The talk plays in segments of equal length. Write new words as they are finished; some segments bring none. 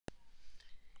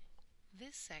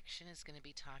This section is going to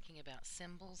be talking about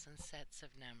symbols and sets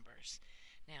of numbers.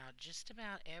 Now, just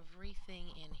about everything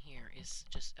in here is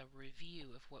just a review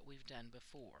of what we've done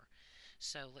before.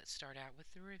 So let's start out with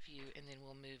the review, and then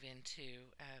we'll move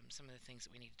into some of the things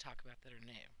that we need to talk about that are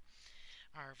new.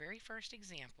 Our very first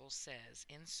example says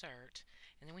insert,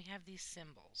 and then we have these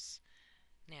symbols.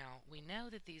 Now, we know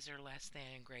that these are less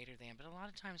than and greater than, but a lot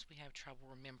of times we have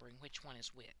trouble remembering which one is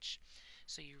which.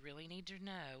 So you really need to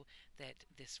know that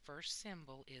this first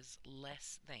symbol is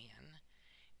less than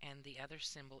and the other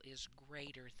symbol is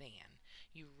greater than.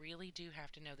 You really do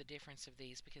have to know the difference of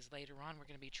these because later on we're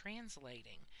going to be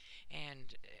translating,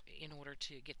 and in order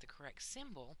to get the correct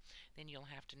symbol, then you'll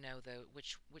have to know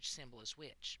which symbol is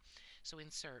which. So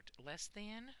insert less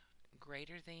than,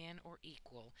 greater than, or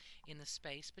equal in the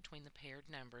space between the paired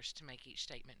numbers to make each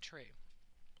statement true.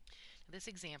 This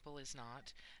example is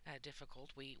not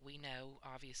difficult. We know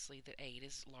obviously that 8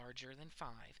 is larger than 5,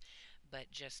 but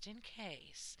just in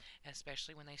case,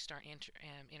 especially when they start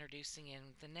introducing in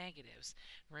the negatives,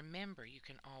 remember you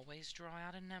can always draw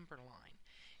out a number line.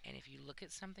 And if you look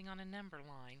at something on a number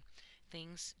line,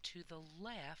 things to the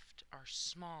left are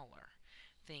smaller.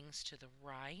 Things to the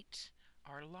right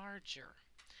are larger.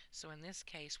 So in this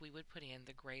case, we would put in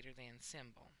the greater than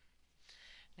symbol.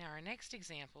 Now our next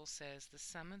example says the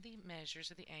sum of the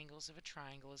measures of the angles of a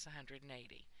triangle is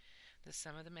 180. The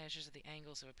sum of the measures of the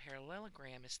angles of a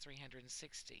parallelogram is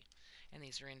 360, and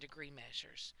these are in degree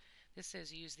measures. This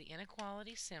says use the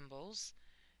inequality symbols,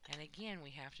 and again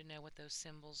we have to know what those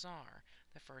symbols are.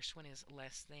 The first one is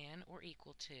less than or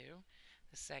equal to.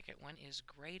 The second one is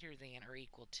greater than or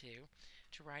equal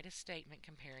to write a statement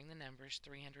comparing the numbers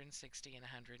 360 and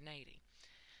 180.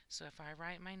 So if I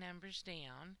write my numbers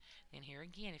down, then here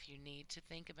again, if you need to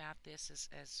think about this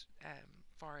as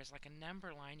far as like a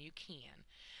number line, you can.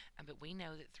 But we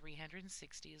know that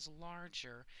 360 is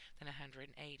larger than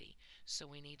 180. So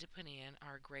we need to put in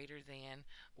our greater than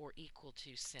or equal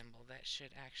to symbol. That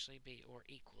should actually be or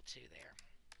equal to there.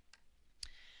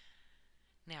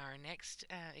 Now our next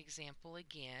example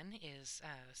again is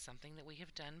something that we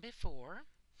have done before.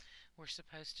 We're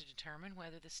supposed to determine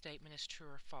whether the statement is true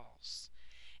or false.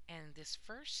 And this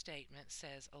first statement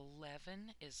says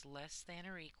 11 is less than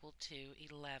or equal to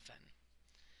 11.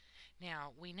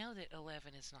 Now, we know that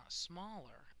 11 is not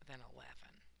smaller than 11.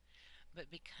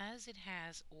 But because it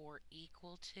has or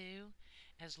equal to,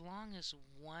 as long as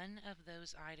one of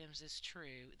those items is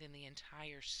true, then the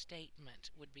entire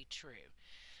statement would be true.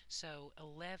 So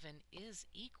 11 is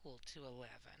equal to 11.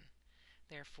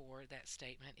 Therefore, that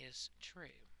statement is true.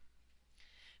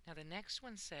 Now the next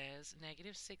one says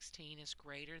negative 16 is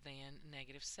greater than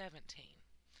negative 17.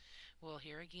 Well,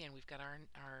 here again we've got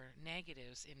our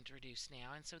negatives introduced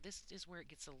now, and so this is where it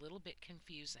gets a little bit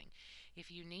confusing.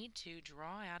 If you need to,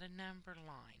 draw out a number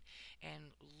line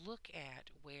and look at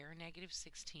where negative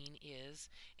 16 is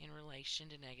in relation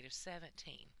to negative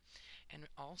 17. And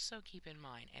also keep in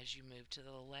mind, as you move to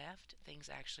the left, things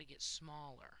actually get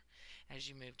smaller. As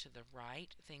you move to the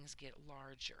right, things get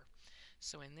larger.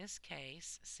 So in this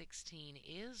case, 16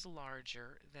 is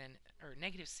larger than, or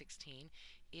negative 16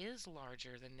 is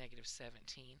larger than negative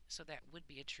 17, so that would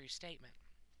be a true statement.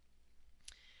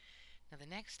 Now the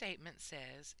next statement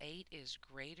says 8 is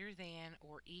greater than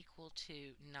or equal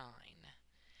to 9.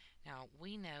 Now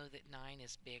we know that 9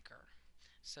 is bigger,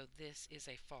 so this is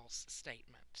a false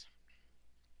statement.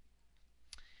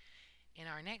 In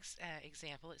our next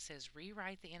example, it says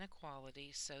rewrite the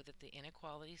inequality so that the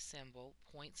inequality symbol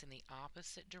points in the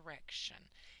opposite direction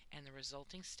and the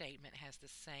resulting statement has the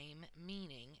same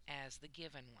meaning as the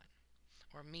given one,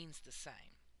 or means the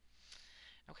same.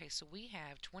 Okay, so we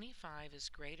have 25 is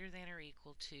greater than or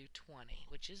equal to 20,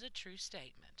 which is a true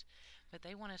statement, but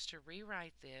they want us to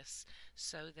rewrite this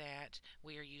so that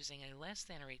we are using a less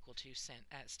than or equal to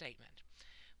statement,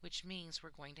 which means we're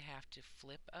going to have to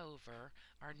flip over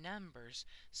our numbers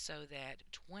so that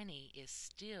 20 is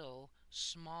still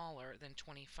smaller than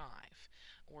 25,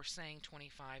 or saying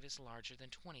 25 is larger than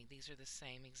 20. These are the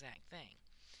same exact thing.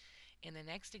 In the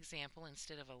next example,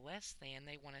 instead of a less than,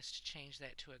 they want us to change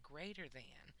that to a greater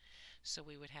than. So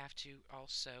we would have to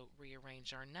also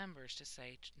rearrange our numbers to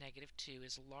say negative 2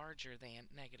 is larger than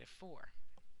negative 4.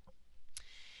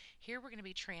 Here we're going to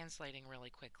be translating really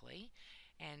quickly,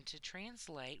 and to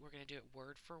translate we're going to do it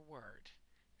word for word.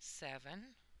 7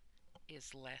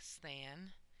 is less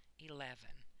than 11.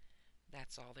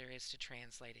 That's all there is to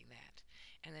translating that.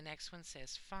 And the next one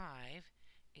says 5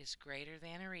 is greater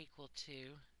than or equal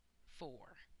to 4.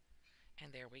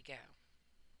 And there we go.